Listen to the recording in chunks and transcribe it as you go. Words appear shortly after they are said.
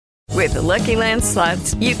With the Lucky Land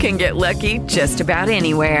Slots, you can get lucky just about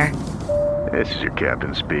anywhere. This is your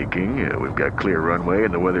captain speaking. We've got clear runway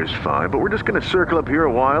and the weather's fine, but we're just going to circle up here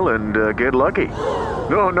a while and get lucky.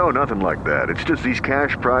 No, nothing like that. It's just these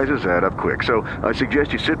cash prizes add up quick. So I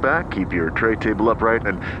suggest you sit back, keep your tray table upright,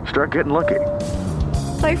 and start getting lucky.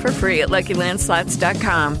 Play for free at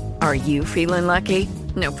LuckyLandSlots.com. Are you feeling lucky?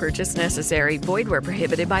 No purchase necessary. Void where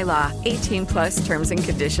prohibited by law. 18 plus terms and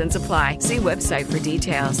conditions apply. See website for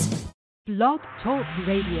details. Blog Talk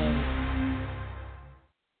Radio.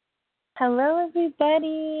 Hello,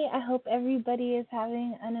 everybody. I hope everybody is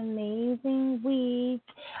having an amazing week.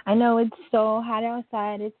 I know it's so hot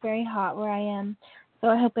outside. It's very hot where I am. So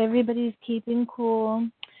I hope everybody's keeping cool.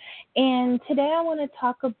 And today I want to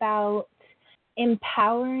talk about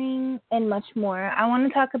empowering and much more. I want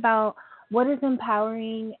to talk about what is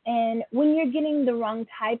empowering and when you're getting the wrong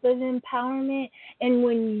type of empowerment and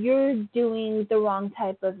when you're doing the wrong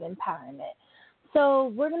type of empowerment.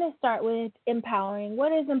 So we're going to start with empowering.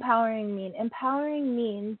 What does empowering mean? Empowering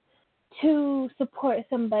means to support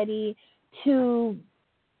somebody, to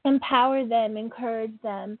empower them, encourage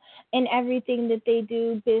them in everything that they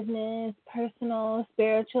do, business, personal,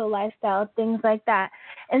 spiritual, lifestyle, things like that.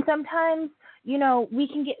 And sometimes, you know, we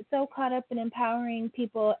can get so caught up in empowering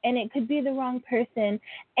people and it could be the wrong person.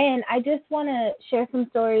 And I just want to share some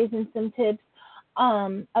stories and some tips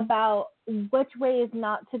about which way is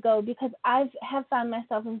not to go, because I have found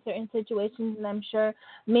myself in certain situations, and I'm sure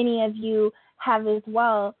many of you have as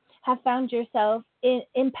well, have found yourself in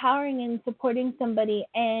empowering and supporting somebody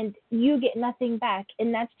and you get nothing back,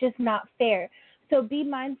 and that's just not fair. So be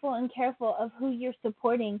mindful and careful of who you're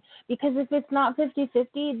supporting, because if it's not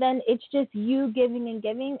 50-50, then it's just you giving and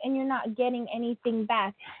giving and you're not getting anything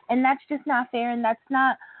back, and that's just not fair, and that's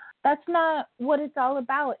not what it's all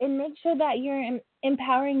about. And make sure that you're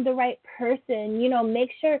empowering the right person. You know,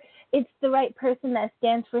 make sure it's the right person that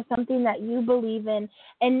stands for something that you believe in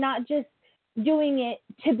and not just doing it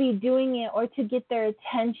to be doing it or to get their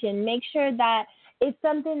attention. Make sure that it's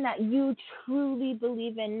something that you truly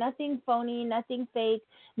believe in. Nothing phony, nothing fake,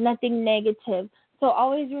 nothing negative. So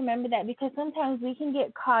always remember that, because sometimes we can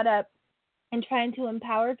get caught up and trying to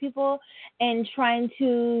empower people and trying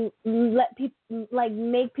to let people, like,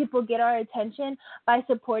 make people get our attention by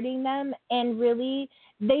supporting them, and really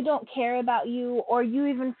they don't care about you, or you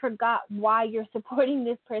even forgot why you're supporting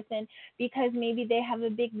this person because maybe they have a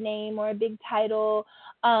big name or a big title,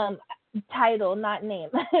 not name,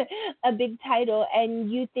 a big title,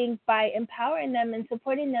 and you think by empowering them and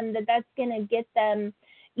supporting them that that's going to get them,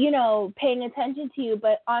 you know, paying attention to you.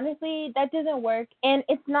 But honestly, that doesn't work, and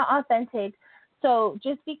it's not authentic. So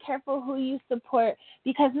just be careful who you support,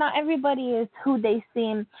 because not everybody is who they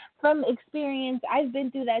seem. From experience, I've been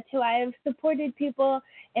through that too. I have supported people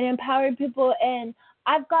and empowered people, and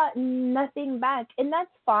I've got nothing back, and that's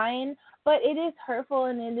fine, but it is hurtful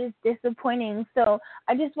and it is disappointing. So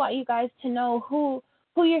I just want you guys to know who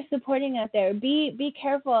you're supporting out there. Be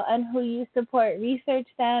careful on who you support. Research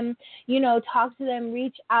them, you know, talk to them,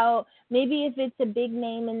 reach out. Maybe if it's a big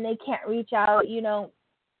name and they can't reach out, you know,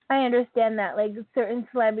 I understand that, like certain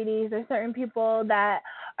celebrities or certain people that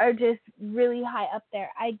are just really high up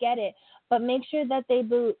there. I get it. But make sure that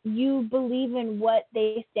you believe in what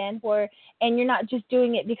they stand for, and you're not just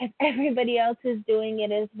doing it because everybody else is doing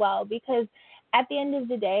it as well. Because at the end of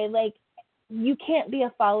the day, like, you can't be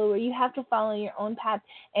a follower. You have to follow your own path,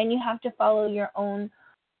 and you have to follow your own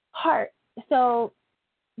heart. So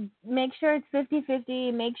make sure it's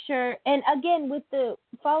 50-50. Make sure, and again, with the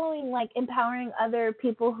following, like empowering other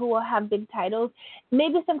people who will have big titles,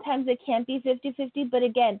 maybe sometimes it can't be 50-50, but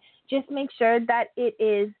again, just make sure that it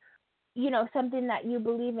is, you know, something that you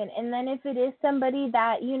believe in. And then if it is somebody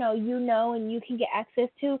that, you know, and you can get access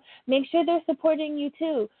to, make sure they're supporting you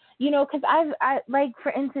too. You know, because like,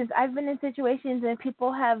 for instance, I've been in situations and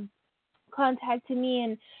people have contacted me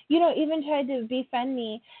and, you know, even tried to befriend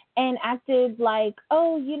me and acted like,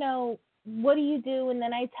 oh, you know, what do you do? And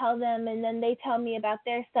then I tell them, and then they tell me about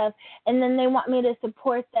their stuff, and then they want me to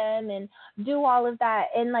support them and do all of that.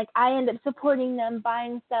 And like, I end up supporting them,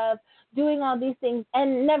 buying stuff, doing all these things,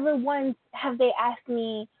 and never once have they asked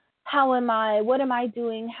me, how am I? What am I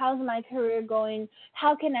doing? How's my career going?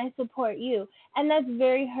 How can I support you? And that's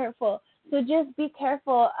very hurtful. So just be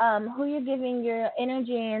careful who you're giving your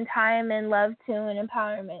energy and time and love to and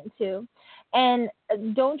empowerment to. And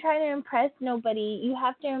don't try to impress nobody. You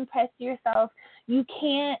have to impress yourself. You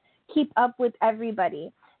can't keep up with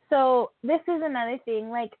everybody. So this is another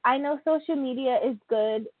thing. Like, I know social media is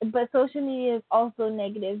good, but social media is also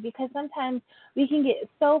negative, because sometimes we can get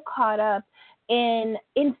so caught up in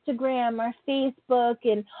Instagram or Facebook,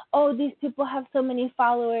 and oh, these people have so many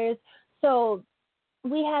followers, so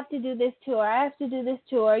we have to do this too, or I have to do this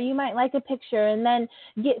too, or you might like a picture and then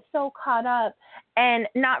get so caught up and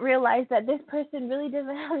not realize that this person really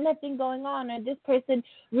doesn't have nothing going on, or this person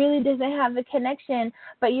really doesn't have a connection,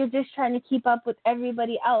 but you're just trying to keep up with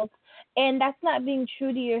everybody else. And that's not being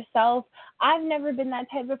true to yourself. I've never been that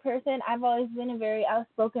type of person. I've always been a very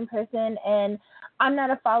outspoken person, and I'm not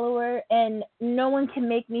a follower, and no one can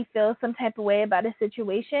make me feel some type of way about a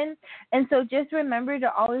situation. And so just remember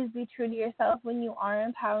to always be true to yourself when you are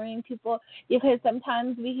empowering people, because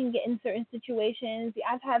sometimes we can get in certain situations.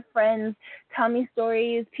 I've had friends tell me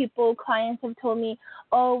stories. Clients have told me,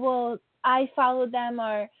 oh, well, I followed them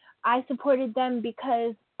or I supported them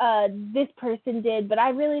because this person did, but I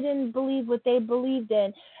really didn't believe what they believed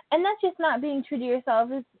in. And that's just not being true to yourself.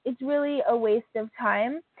 It's really a waste of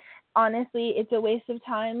time. Honestly, it's a waste of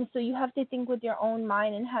time. So you have to think with your own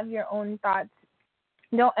mind and have your own thoughts.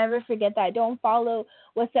 Don't ever forget that. Don't follow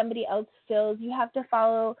what somebody else feels. You have to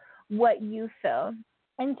follow what you feel.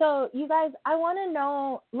 And so, you guys, I want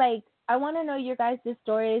to know your guys'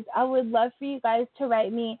 stories. I would love for you guys to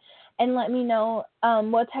write me and let me know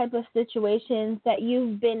what type of situations that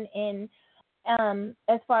you've been in,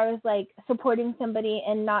 as far as like supporting somebody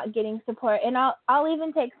and not getting support. And I'll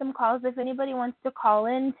even take some calls if anybody wants to call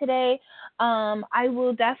in today. I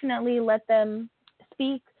will definitely let them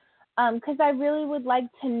speak, because I really would like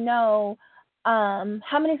to know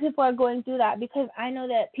how many people are going through that, because I know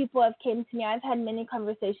that people have came to me. I've had many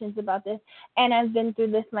conversations about this, and I've been through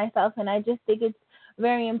this myself, and I just think it's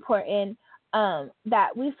very important that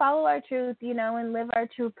we follow our truth, and live our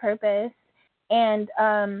true purpose, and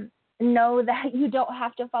know that you don't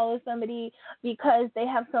have to follow somebody because they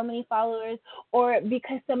have so many followers, or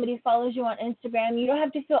because somebody follows you on Instagram. You don't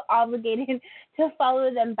have to feel obligated to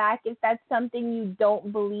follow them back if that's something you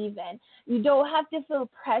don't believe in. You don't have to feel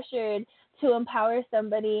pressured to empower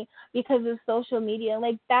somebody because of social media.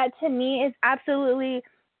 Like, that to me is absolutely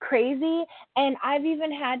crazy. And I've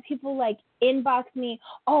even had people like inbox me,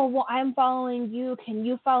 oh, well, I'm following you, can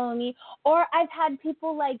you follow me? Or I've had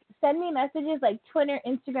people like send me messages like Twitter,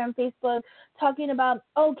 Instagram, Facebook, talking about,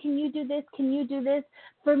 oh, can you do this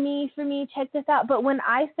for me, check this out. But when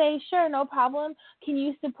I say, sure, no problem, can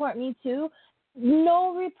you support me too?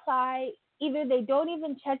 No reply. Either they don't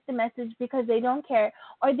even check the message because they don't care,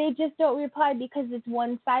 or they just don't reply because it's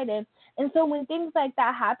one-sided. And so when things like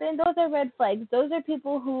that happen, those are red flags. Those are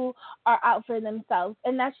people who are out for themselves,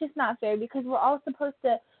 and that's just not fair, because we're all supposed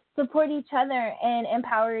to support each other and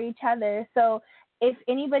empower each other. So if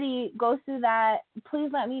anybody goes through that, please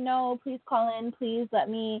let me know. Please call in. Please let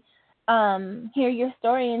me hear your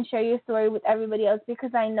story and share your story with everybody else,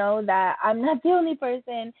 because I know that I'm not the only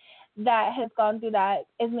person that has gone through that,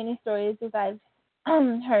 as many stories as I've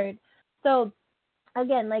heard. So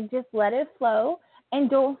again, like, just let it flow and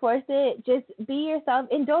don't force it. Just be yourself,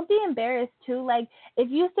 and don't be embarrassed too. Like, if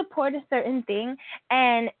you support a certain thing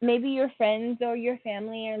and maybe your friends or your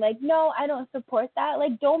family are like, no, I don't support that,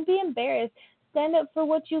 like, don't be embarrassed. Stand up for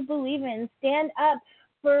what you believe in. Stand up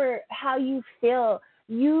for how you feel.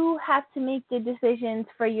 You have to make the decisions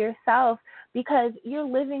for yourself, because you're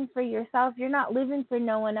living for yourself. You're not living for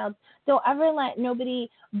no one else. Don't ever let nobody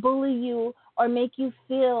bully you or make you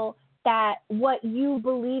feel that what you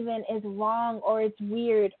believe in is wrong, or it's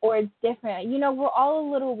weird, or it's different. We're all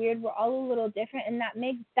a little weird. We're all a little different, and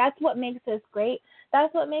that's what makes us great.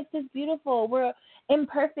 That's what makes us beautiful. We're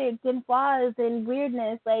imperfect and flaws and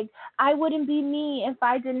weirdness. Like, I wouldn't be me if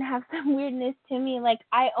I didn't have some weirdness to me. Like,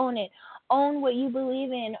 I own it. Own what you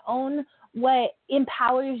believe in. Own what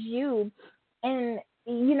empowers you. And,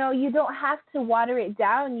 you don't have to water it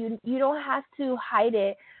down. You don't have to hide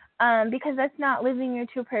it, because that's not living your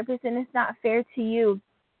true purpose, and it's not fair to you.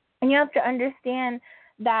 And you have to understand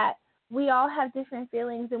that we all have different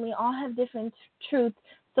feelings, and we all have different truths.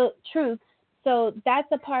 So that's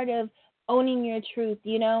a part of owning your truth,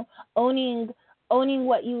 owning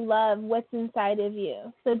what you love, what's inside of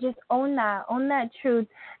you. So just own that truth,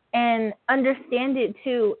 and understand it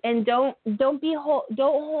too. And don't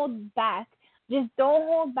hold back. Just don't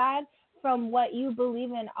hold back from what you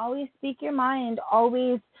believe in. Always speak your mind.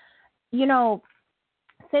 Always,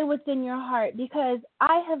 say what's in your heart, because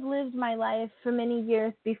I have lived my life for many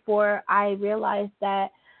years before I realized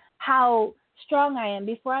that how strong I am,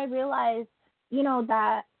 before I realized,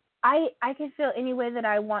 that I can feel any way that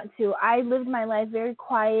I want to. I lived my life very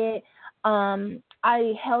quiet.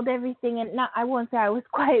 I held everything in. Not, I won't say I was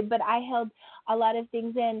quiet, but I held a lot of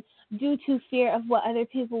things in due to fear of what other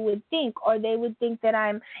people would think, or they would think that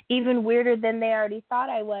I'm even weirder than they already thought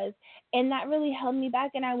I was. And that really held me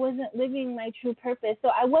back, and I wasn't living my true purpose. So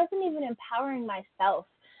I wasn't even empowering myself,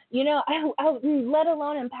 let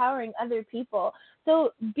alone empowering other people.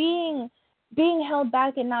 So being held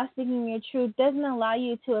back and not speaking your truth doesn't allow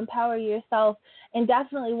you to empower yourself, and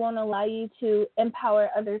definitely won't allow you to empower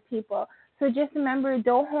other people. So just remember,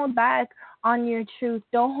 don't hold back on your truth.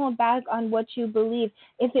 Don't hold back on what you believe.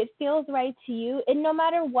 If it feels right to you, and no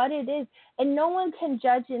matter what it is, and no one can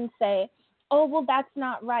judge and say, oh, well, that's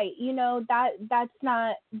not right. That's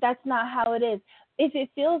not how it is. If it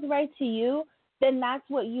feels right to you, then that's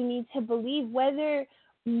what you need to believe, whatever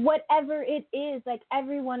it is. Like,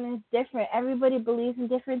 everyone is different. Everybody believes in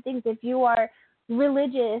different things. If you are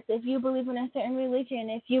religious, if you believe in a certain religion,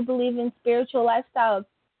 if you believe in spiritual lifestyle,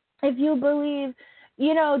 if you believe,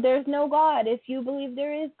 there's no God, if you believe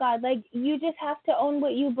there is God, like, you just have to own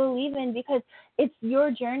what you believe in, because it's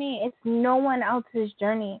your journey. It's no one else's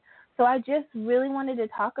journey. So I just really wanted to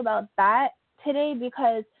talk about that today,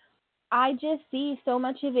 because I just see so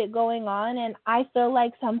much of it going on, and I feel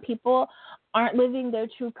like some people aren't living their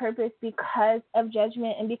true purpose because of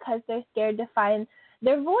judgment, and because they're scared to find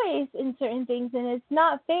their voice in certain things, and it's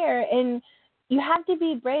not fair. And you have to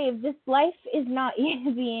be brave. This life is not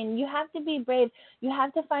easy, and you have to be brave. You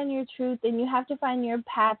have to find your truth, and you have to find your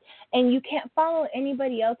path, and you can't follow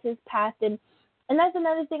anybody else's path. And that's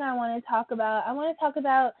another thing I want to talk about. I want to talk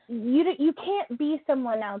about you can't be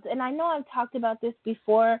someone else. And I know I've talked about this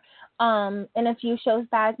before in a few shows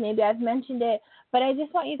back. Maybe I've mentioned it. But I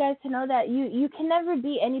just want you guys to know that you can never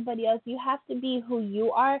be anybody else. You have to be who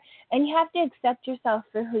you are, and you have to accept yourself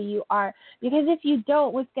for who you are. Because if you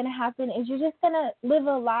don't, what's going to happen is you're just going to live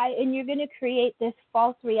a lie, and you're going to create this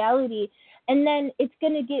false reality. And then it's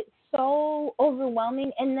going to get so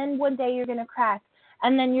overwhelming, and then one day you're going to crack.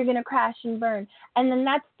 And then you're going to crash and burn. And then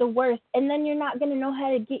that's the worst. And then you're not going to know how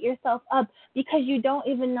to get yourself up, because you don't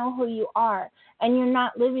even know who you are, and you're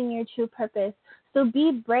not living your true purpose. So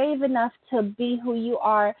be brave enough to be who you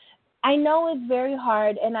are. I know it's very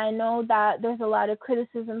hard, and I know that there's a lot of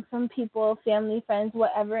criticism from people, family, friends,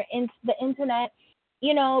 whatever, in the internet.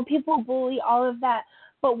 People bully, all of that.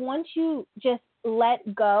 But once you just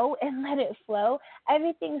let go and let it flow,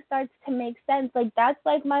 everything starts to make sense. Like, that's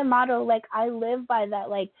like my motto. Like, I live by that.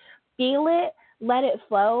 Like, feel it, let it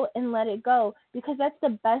flow, and let it go, because that's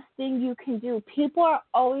the best thing you can do. People are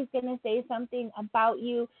always going to say something about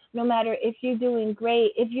you, no matter if you're doing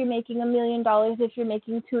great, if you're making $1 million, if you're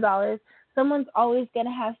making $2, someone's always going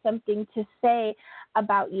to have something to say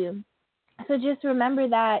about you. So just remember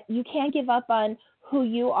that you can't give up on who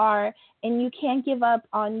you are, and you can't give up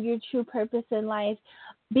on your true purpose in life,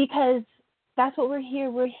 because that's what we're here.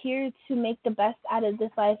 We're here to make the best out of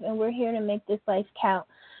this life, and we're here to make this life count.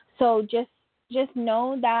 So just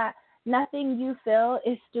know that nothing you feel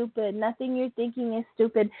is stupid. Nothing you're thinking is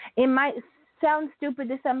stupid. It might sound stupid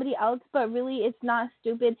to somebody else, but really it's not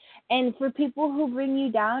stupid. And for people who bring you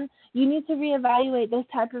down, you need to reevaluate those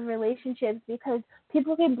type of relationships, because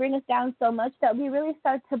people can bring us down so much that we really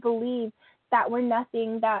start to believe that we're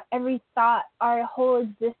nothing, that every thought, our whole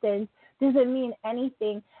existence doesn't mean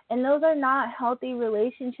anything. And those are not healthy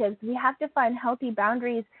relationships. We have to find healthy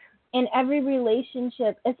boundaries in every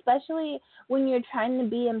relationship, especially when you're trying to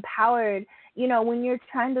be empowered, when you're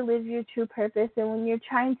trying to live your true purpose, and when you're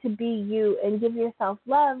trying to be you and give yourself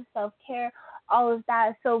love, self-care, all of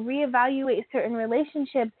that. So reevaluate certain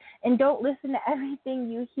relationships, and don't listen to everything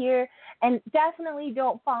you hear, and definitely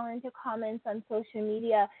don't fall into comments on social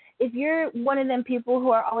media. If you're one of them people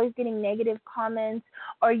who are always getting negative comments,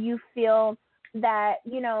 or you feel that,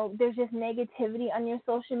 there's just negativity on your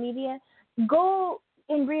social media, go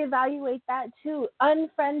and reevaluate that too.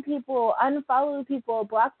 Unfriend people, unfollow people,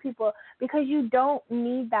 block people, because you don't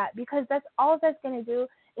need that, because that's all that's going to do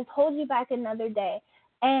is hold you back another day.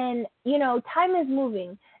 And, time is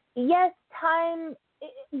moving. Yes,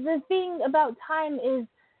 the thing about time is,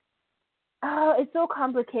 it's so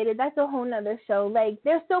complicated. That's a whole nother show. Like,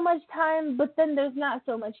 there's so much time, but then there's not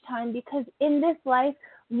so much time, because in this life,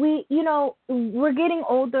 we're getting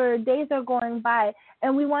older, days are going by,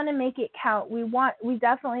 and we want to make it count. We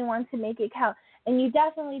definitely want to make it count. And you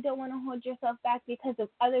definitely don't want to hold yourself back because of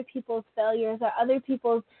other people's failures or other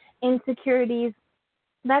people's insecurities.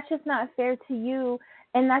 That's just not fair to you,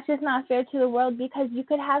 and that's just not fair to the world, because you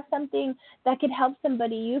could have something that could help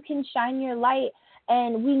somebody. You can shine your light,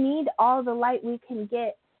 and we need all the light we can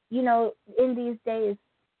get, in these days.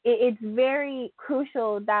 It's very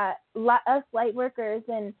crucial that us light workers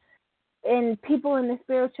and and people in the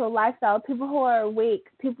spiritual lifestyle, people who are awake,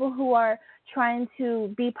 people who are trying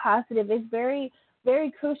to be positive. It's very,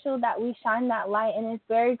 very crucial that we shine that light, and it's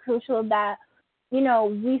very crucial that,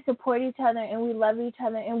 we support each other and we love each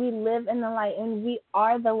other and we live in the light and we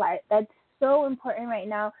are the light. That's so important right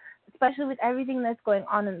now, especially with everything that's going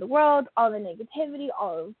on in the world, all the negativity,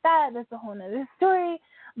 all of that. That's a whole nother story.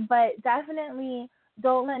 But definitely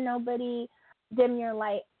don't let nobody dim your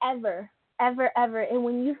light ever, ever, ever. And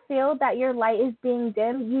when you feel that your light is being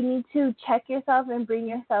dimmed, you need to check yourself and bring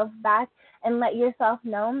yourself back and let yourself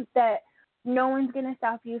know that no one's going to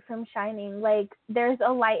stop you from shining. Like, there's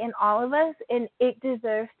a light in all of us, and it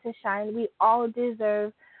deserves to shine. We all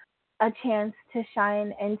deserve a chance to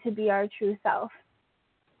shine and to be our true self.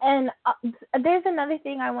 And there's another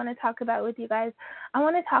thing I want to talk about with you guys. I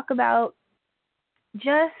want to talk about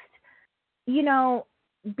just,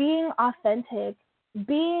 being authentic,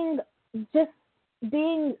 being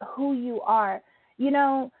who you are.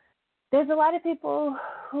 There's a lot of people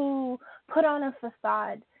who put on a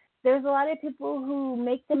facade. There's a lot of people who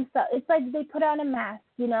make themselves, it's like they put on a mask,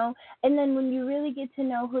 and then when you really get to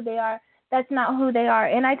know who they are, that's not who they are.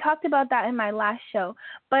 And I talked about that in my last show,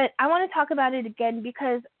 but I want to talk about it again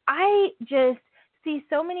because I just see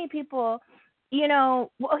so many people,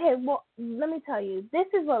 okay, well, let me tell you, this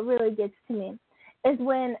is what really gets to me, is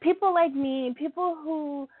when people like me, people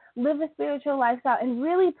who live a spiritual lifestyle and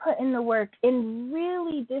really put in the work and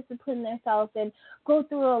really discipline themselves and go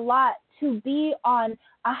through a lot to be on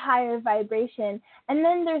a higher vibration. And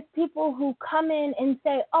then there's people who come in and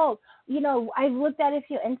say, oh, I've looked at a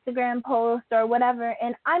few Instagram posts or whatever,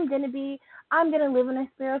 and I'm going to live in a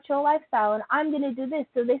spiritual lifestyle and I'm going to do this.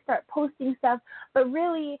 So they start posting stuff, but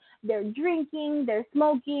really they're drinking, they're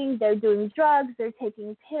smoking, they're doing drugs, they're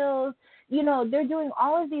taking pills, they're doing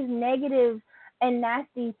all of these negative and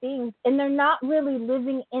nasty things, and they're not really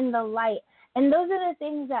living in the light. And those are the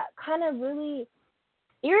things that kind of really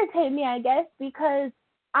irritate me, I guess, because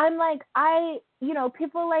I'm like,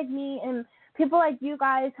 people like me and people like you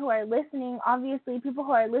guys who are listening, obviously people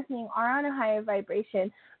who are listening are on a higher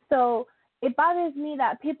vibration. So it bothers me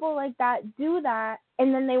that people like that do that,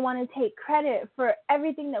 and then they want to take credit for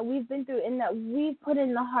everything that we've been through and that we've put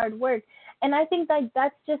in the hard work. And I think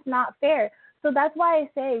that's just not fair. So that's why I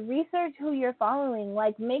say research who you're following.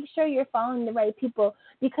 Like, make sure you're following the right people,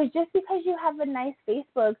 because just because you have a nice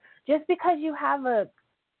Facebook, just because you have a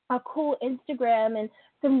cool Instagram and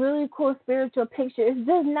some really cool spiritual pictures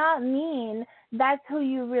does not mean that's who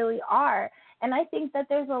you really are. And I think that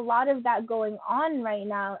there's a lot of that going on right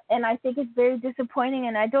now, and I think it's very disappointing,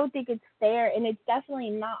 and I don't think it's fair, and it's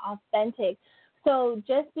definitely not authentic. So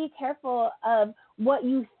just be careful of what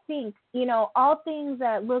you think. All things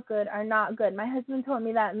that look good are not good. My husband told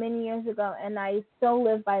me that many years ago, and I still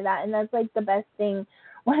live by that, and that's like the best thing,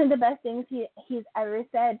 one of the best things he's ever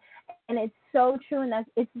said. And it's so true, and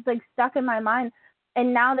it's like stuck in my mind.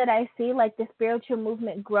 And now that I see like the spiritual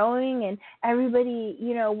movement growing and everybody,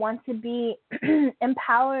 wants to be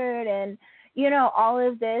empowered and, all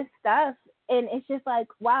of this stuff. And it's just like,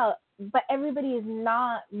 wow, but everybody is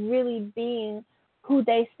not really being who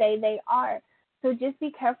they say they are. So just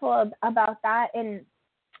be careful about that. And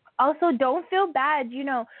also don't feel bad,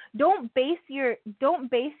 don't base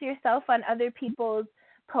yourself on other people's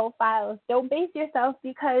profiles. Don't base yourself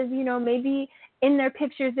because, maybe in their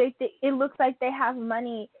pictures it looks like they have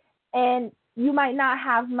money and you might not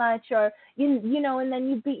have much, or, and then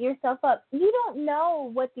you beat yourself up. You don't know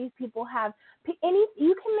what these people have.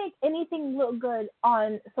 You can make anything look good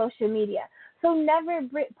on social media. So never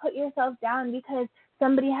put yourself down because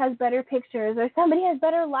somebody has better pictures or somebody has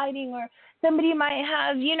better lighting or somebody might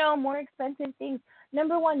have, more expensive things.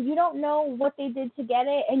 Number one, you don't know what they did to get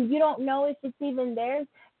it, and you don't know if it's even theirs.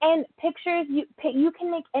 And pictures, you can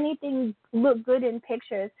make anything look good in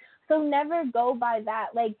pictures. So never go by that.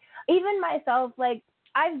 Like, even myself, like,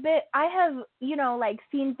 I have,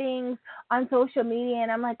 seen things on social media,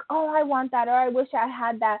 and I'm like, oh, I want that, or I wish I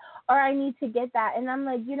had that, or I need to get that. And I'm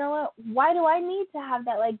like, you know what? Why do I need to have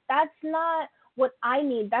that? Like, that's not what I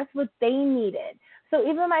need. That's what they needed. So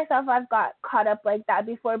even myself, I've got caught up like that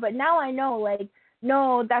before, but now I know, like,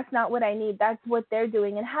 no, that's not what I need. That's what they're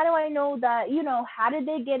doing. And how do I know that, how did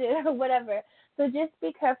they get it or whatever? So just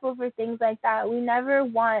be careful for things like that. We never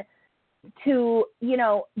want to,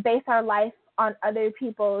 base our life on other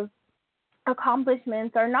people's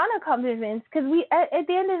accomplishments or non-accomplishments, because at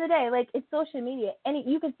the end of the day, like, it's social media, and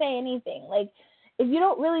you can say anything. Like, if you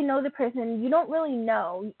don't really know the person, you don't really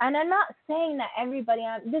know. And I'm not saying that everybody,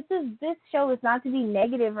 this show is not to be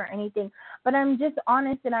negative or anything, but I'm just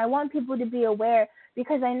honest, and I want people to be aware,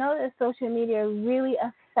 because I know that social media really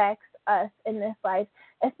affects us in this life,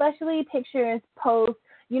 especially pictures, posts,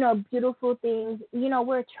 beautiful things.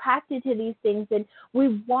 We're attracted to these things, and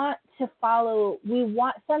we want to follow. We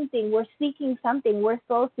want something. We're seeking something. We're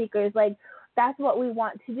soul seekers. Like, that's what we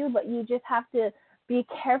want to do, but you just have to be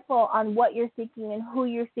careful on what you're seeking and who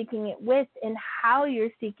you're seeking it with and how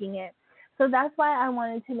you're seeking it. So that's why I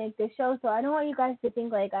wanted to make this show. So I don't want you guys to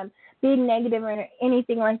think like I'm being negative or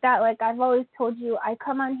anything like that. Like I've always told you, I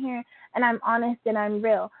come on here and I'm honest and I'm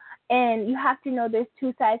real. And you have to know there's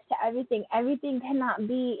two sides to everything. Everything cannot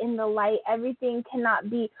be in the light. Everything cannot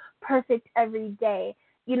be perfect every day.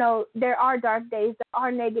 There are dark days. There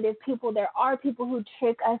are negative people. There are people who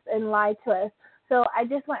trick us and lie to us. So I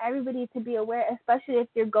just want everybody to be aware, especially if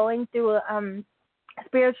you're going through a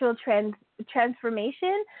spiritual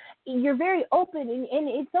transformation. You're very open, and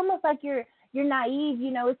it's almost like you're naive.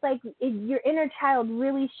 It's like your inner child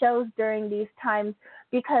really shows during these times,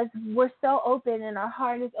 because we're so open and our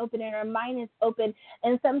heart is open and our mind is open,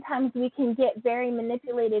 and sometimes we can get very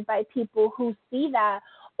manipulated by people who see that,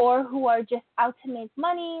 or who are just out to make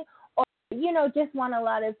money, or just want a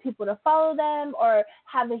lot of people to follow them or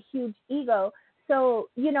have a huge ego. So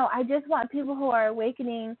I just want people who are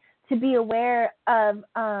awakening to be aware of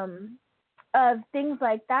things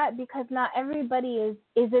like that, because not everybody is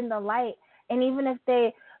in the light, and even if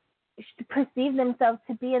they perceive themselves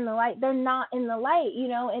to be in the light, they're not in the light,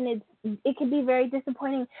 and it can be very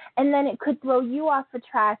disappointing, and then it could throw you off the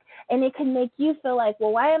track, and it can make you feel like,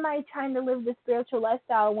 well, why am I trying to live this spiritual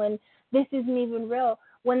lifestyle when this isn't even real?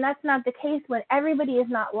 When that's not the case, when everybody is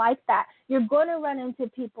not like that, you're going to run into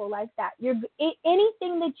people like that.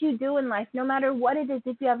 Anything that you do in life, no matter what it is,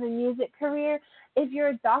 if you have a music career, if you're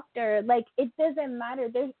a doctor, like, it doesn't matter.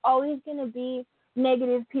 There's always going to be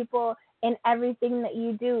negative people in everything that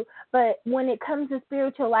you do. But when it comes to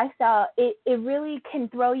spiritual lifestyle, it really can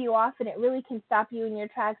throw you off, and it really can stop you in your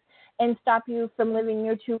tracks and stop you from living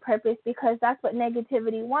your true purpose, because that's what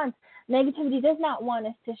negativity wants. Negativity does not want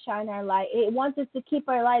us to shine our light. It wants us to keep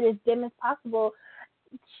our light as dim as possible,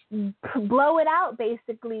 blow it out,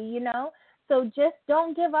 basically, So just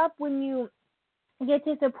don't give up when you get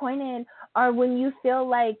disappointed, or when you feel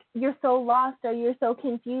like you're so lost or you're so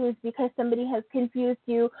confused because somebody has confused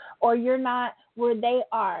you, or you're not where they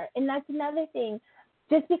are. And that's another thing.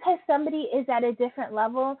 Just because somebody is at a different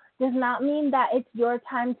level does not mean that it's your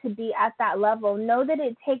time to be at that level. Know that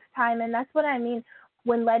it takes time, and that's what I mean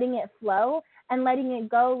when letting it flow and letting it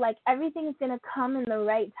go. Like, everything's going to come in the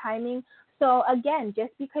right timing. So again,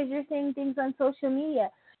 just because you're saying things on social media,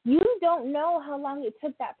 you don't know how long it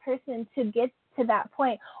took that person to get to that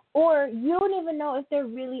point, or you don't even know if they're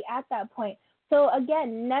really at that point. So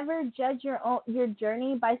again, never judge your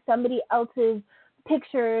journey by somebody else's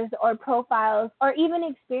pictures or profiles or even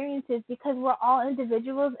experiences, because we're all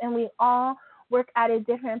individuals and we all work at a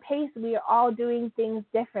different pace. We are all doing things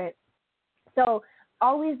different. So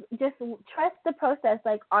always just trust the process.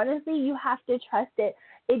 Like, honestly, you have to trust it.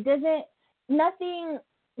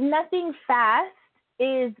 Nothing fast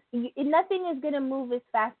nothing is going to move as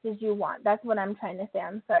fast as you want. That's what I'm trying to say.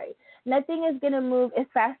 I'm sorry. Nothing is going to move as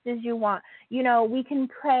fast as you want. We can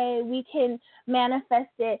pray, we can manifest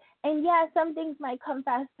it. And yeah, some things might come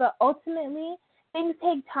fast, but ultimately things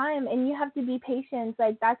take time, and you have to be patient.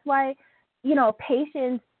 Like, that's why,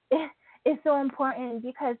 patience is so important,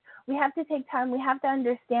 because we have to take time. We have to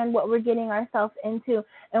understand what we're getting ourselves into,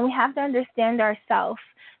 and we have to understand ourselves.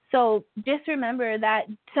 So just remember that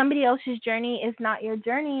somebody else's journey is not your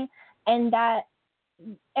journey, and that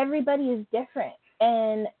everybody is different,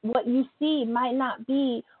 and what you see might not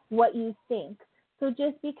be what you think. So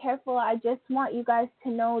just be careful. I just want you guys to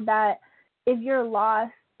know that if you're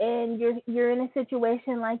lost and you're in a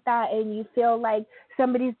situation like that, and you feel like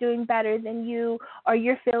somebody's doing better than you, or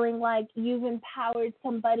you're feeling like you've empowered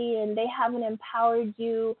somebody and they haven't empowered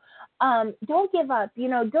you, don't give up.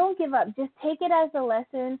 Don't give up. Just take it as a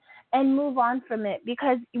lesson and move on from it,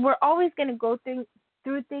 because we're always going to go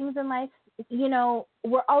through things in life.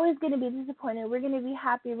 We're always going to be disappointed. We're going to be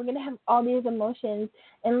happy. We're going to have all these emotions.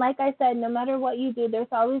 And like I said, no matter what you do, there's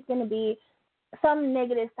always going to be some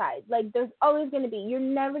negative side. Like, there's always going to be. You're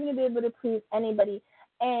never going to be able to please anybody.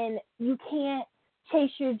 And you can't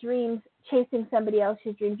chase your dreams chasing somebody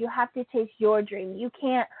else's dreams. You have to chase your dream. You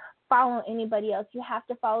can't follow anybody else. You have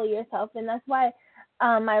to follow yourself. And that's why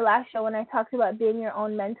my last show, when I talked about being your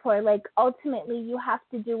own mentor, like, ultimately you have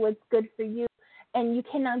to do what's good for you. And you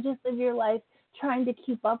cannot just live your life trying to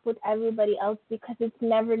keep up with everybody else, because it's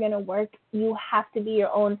never going to work. You have to be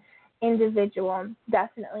your own individual.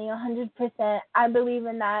 Definitely, 100%. I believe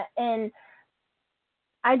in that. And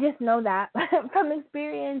I just know that from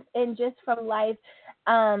experience and just from life.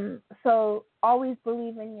 So always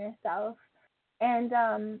believe in yourself.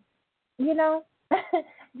 And, you know,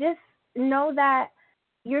 just know that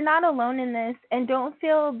you're not alone in this, and don't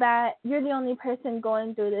feel that you're the only person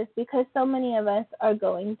going through this, because so many of us are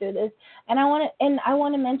going through this. And I want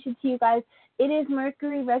to mention to you guys, it is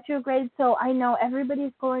Mercury retrograde, so I know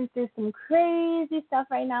everybody's going through some crazy stuff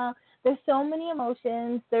right now. There's so many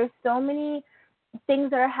emotions. There's so many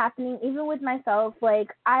things that are happening, even with myself.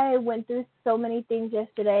 Like, I went through so many things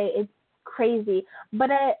yesterday. It's crazy,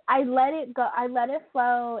 but I let it go. I let it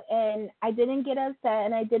flow, and I didn't get upset,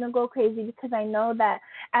 and I didn't go crazy, because I know that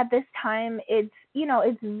at this time it's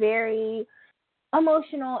very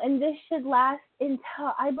emotional, and this should last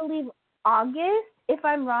until, I believe, August. If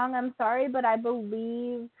I'm wrong, I'm sorry, but I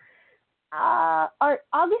believe or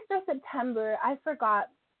August or September. I forgot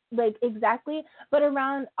like exactly, but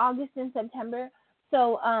around August and September.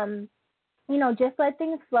 So just let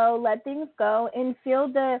things flow, let things go, and feel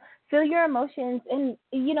your emotions. And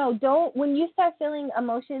don't, when you start feeling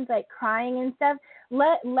emotions like crying and stuff,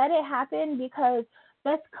 let it happen, because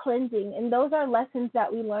that's cleansing, and those are lessons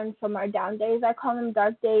that we learn from our down days. I call them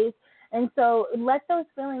dark days. And so let those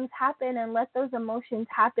feelings happen, and let those emotions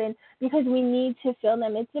happen, because we need to feel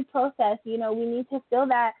them. It's a process. We need to feel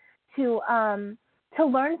that to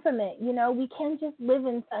learn from it. We can't just live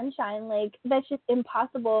in sunshine. Like, that's just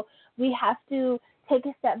impossible. We have to take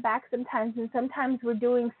a step back sometimes, and sometimes we're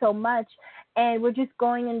doing so much, and we're just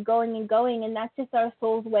going and going and going, and that's just our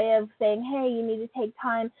soul's way of saying, hey, you need to take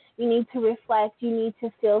time, you need to reflect, you need to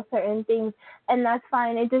feel certain things, and that's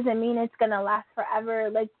fine. It doesn't mean it's going to last forever.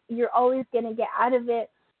 Like, you're always going to get out of it,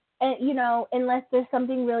 and, unless there's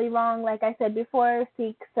something really wrong, like I said before,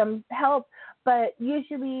 seek some help, but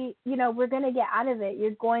usually, we're going to get out of it.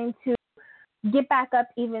 You're going to get back up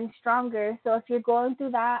even stronger. So if you're going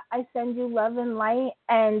through that, I send you love and light,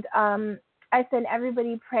 and I send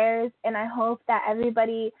everybody prayers, and I hope that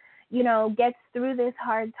everybody, gets through this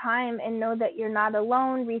hard time, and know that you're not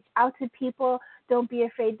alone. Reach out to people. Don't be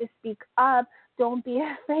afraid to speak up. Don't be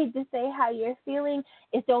afraid to say how you're feeling.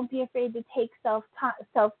 Don't be afraid to take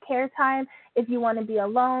self-care time. If you want to be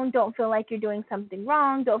alone, don't feel like you're doing something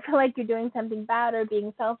wrong. Don't feel like you're doing something bad or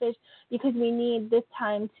being selfish, because we need this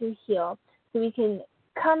time to heal, so we can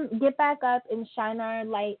get back up and shine our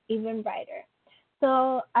light even brighter.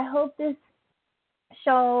 So I hope this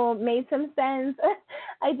show made some sense.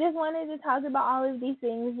 I just wanted to talk about all of these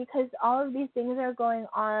things, because all of these things are going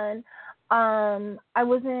on. I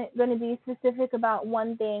wasn't going to be specific about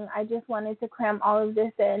one thing. I just wanted to cram all of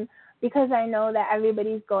this in, because I know that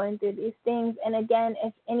everybody's going through these things. And again,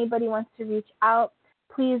 if anybody wants to reach out,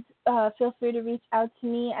 please feel free to reach out to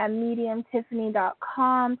me at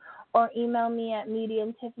mediumtiffany.com, or email me at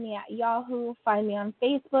mediumtiffany@yahoo. Find me on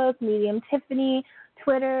Facebook, Medium Tiffany,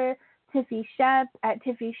 Twitter, Tiffy Shep at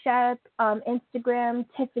Tiffy Shep, Instagram,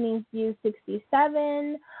 Tiffany's View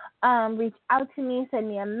 67. Reach out to me, send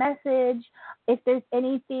me a message. If there's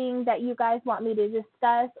anything that you guys want me to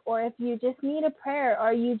discuss, or if you just need a prayer,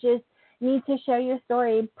 or you just need to share your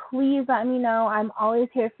story, please let me know. I'm always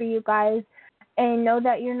here for you guys. And know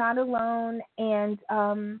that you're not alone, and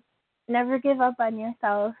never give up on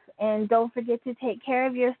yourself, and don't forget to take care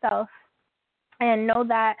of yourself, and know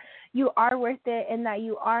that you are worth it, and that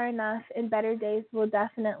you are enough, and better days will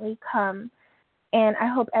definitely come. And I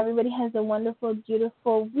hope everybody has a wonderful,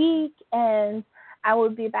 beautiful week, and I will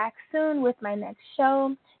be back soon with my next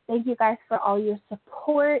show. Thank you guys for all your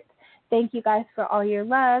support. Thank you guys for all your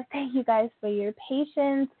love. Thank you guys for your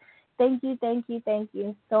patience. Thank you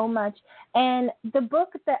so much. And the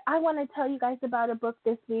book that I want to tell you guys about, a book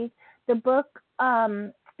this week, the book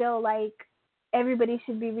feel like everybody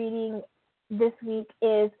should be reading this week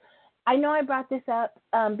is, I know I brought this up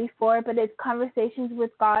before, but it's Conversations with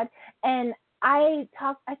God. And I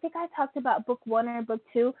think I talked about book 1 or book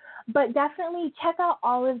 2, but definitely check out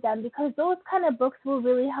all of them, because those kind of books will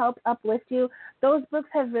really help uplift you. Those books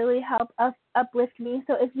have really helped uplift me.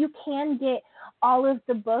 So if you can get all of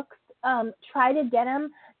the books, try to get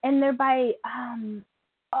them. And they're by,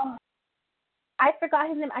 I forgot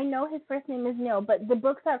his name. I know his first name is Neil, but the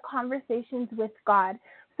books are Conversations with God.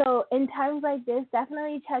 So in times like this,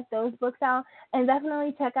 definitely check those books out, and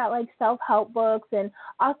definitely check out like self-help books and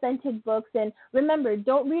authentic books. And remember,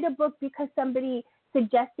 don't read a book because somebody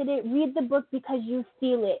suggested it. Read the book because you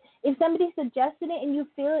feel it. If somebody suggested it and you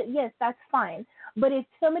feel it, yes, that's fine. But if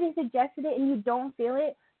somebody suggested it and you don't feel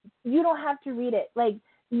it, you don't have to read it. Like,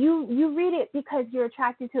 you read it because you're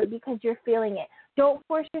attracted to it, because you're feeling it. Don't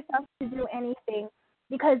force yourself to do anything,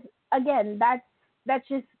 because again, that's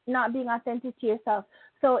just not being authentic to yourself.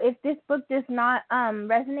 So if this book does not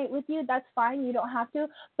resonate with you, that's fine. You don't have to.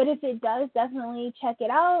 But if it does, definitely check it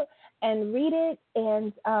out and read it,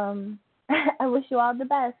 and I wish you all the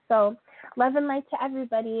best. So love and light to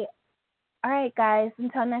everybody. All right, guys.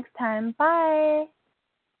 Until next time. Bye.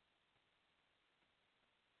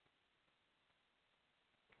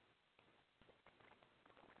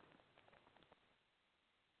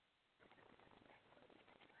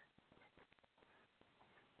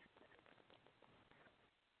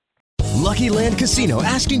 Lucky Land Casino,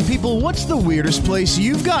 asking people, what's the weirdest place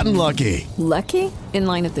you've gotten lucky? Lucky? In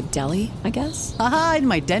line at the deli, I guess? Aha, in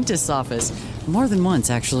my dentist's office. More than once,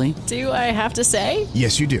 actually. Do I have to say?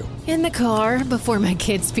 Yes, you do. In the car before my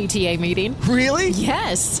kids' PTA meeting. Really?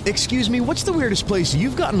 Yes. Excuse me, what's the weirdest place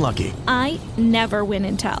you've gotten lucky? I never win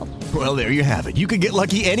and tell. Well, there you have it. You can get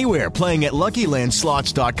lucky anywhere, playing at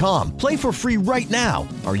LuckyLandSlots.com. Play for free right now.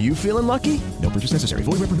 Are you feeling lucky? No purchase necessary.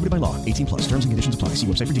 Void where prohibited by law. 18+. Terms and conditions apply. See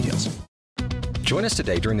website for details. Join us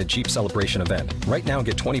today during the Jeep Celebration event. Right now,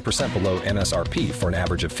 get 20% below MSRP for an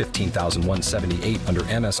average of $15,178 under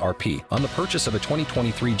MSRP on the purchase of a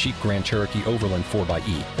 2023 Jeep Grand Cherokee Overland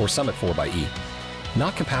 4xE or Summit 4xE.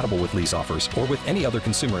 Not compatible with lease offers or with any other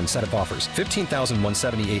consumer incentive offers.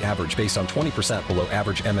 $15,178 average based on 20% below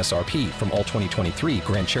average MSRP from all 2023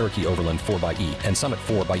 Grand Cherokee Overland 4xE and Summit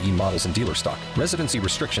 4xE models in dealer stock. Residency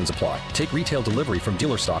restrictions apply. Take retail delivery from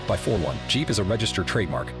dealer stock by 4/1. Jeep is a registered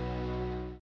trademark.